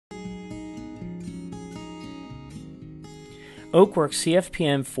Oakworks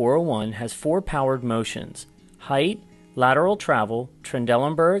CFPM401 has 4 powered motions: height, lateral travel,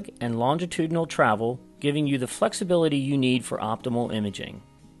 Trendelenburg, and longitudinal travel, giving you the flexibility you need for optimal imaging.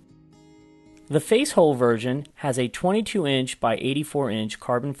 The face hole version has a 22-inch by 84-inch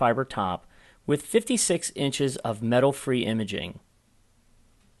carbon fiber top with 56 inches of metal-free imaging.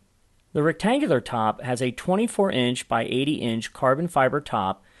 The rectangular top has a 24-inch by 80-inch carbon fiber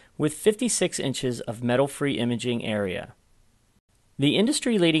top with 56 inches of metal-free imaging area. The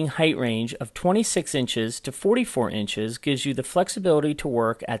industry-leading height range of 26 inches to 44 inches gives you the flexibility to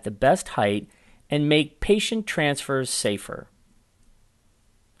work at the best height and make patient transfers safer.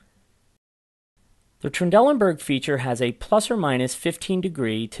 The Trendelenburg feature has a plus or minus 15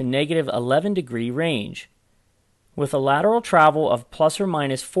 degree to negative 11 degree range. With a lateral travel of plus or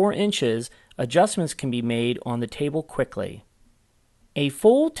minus 4 inches, adjustments can be made on the table quickly. A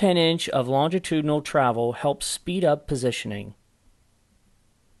full 10-inch of longitudinal travel helps speed up positioning.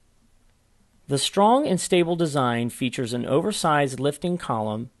 The strong and stable design features an oversized lifting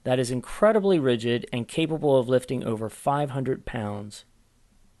column that is incredibly rigid and capable of lifting over 500 pounds.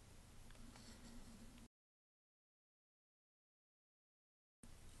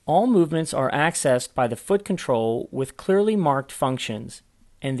 All movements are accessed by the foot control with clearly marked functions,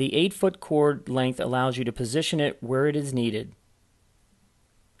 and the 8-foot cord length allows you to position it where it is needed.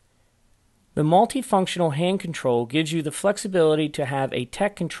 The multifunctional hand control gives you the flexibility to have a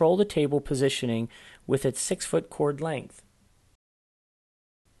tech control the table positioning with its 6-foot cord length.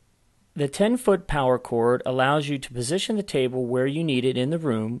 The 10-foot power cord allows you to position the table where you need it in the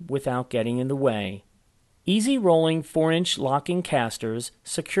room without getting in the way. Easy rolling 4-inch locking casters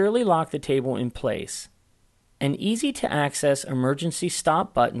securely lock the table in place. An easy-to-access emergency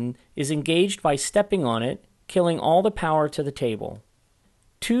stop button is engaged by stepping on it, killing all the power to the table.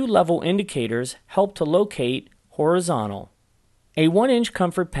 2 level indicators help to locate horizontal. A 1-inch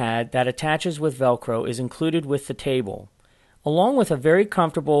comfort pad that attaches with Velcro is included with the table, along with a very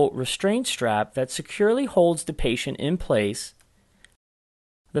comfortable restraint strap that securely holds the patient in place.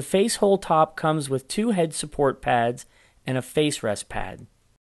 The face hole top comes with 2 head support pads and a face rest pad.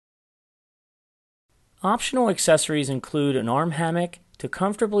 Optional accessories include an arm hammock to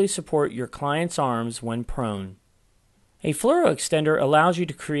comfortably support your client's arms when prone. A fluoro extender allows you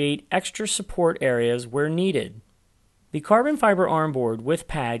to create extra support areas where needed. The carbon fiber armboard with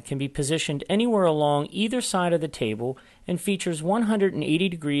pad can be positioned anywhere along either side of the table and features 180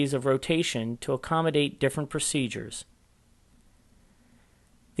 degrees of rotation to accommodate different procedures.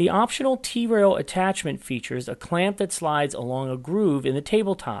 The optional T-rail attachment features a clamp that slides along a groove in the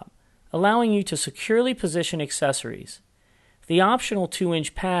tabletop, allowing you to securely position accessories. The optional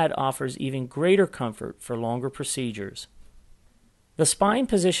 2-inch pad offers even greater comfort for longer procedures. The spine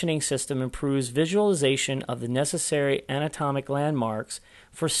positioning system improves visualization of the necessary anatomic landmarks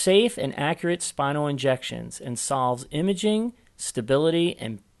for safe and accurate spinal injections and solves imaging, stability,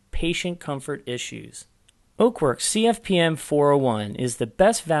 and patient comfort issues. Oakworks CFPM401 is the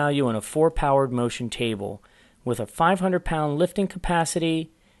best value in a 4-powered motion table with a 500-pound lifting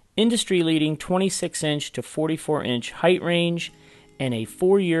capacity, industry-leading 26-inch to 44-inch height range, and a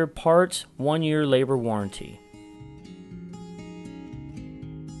 4-year parts, 1-year labor warranty.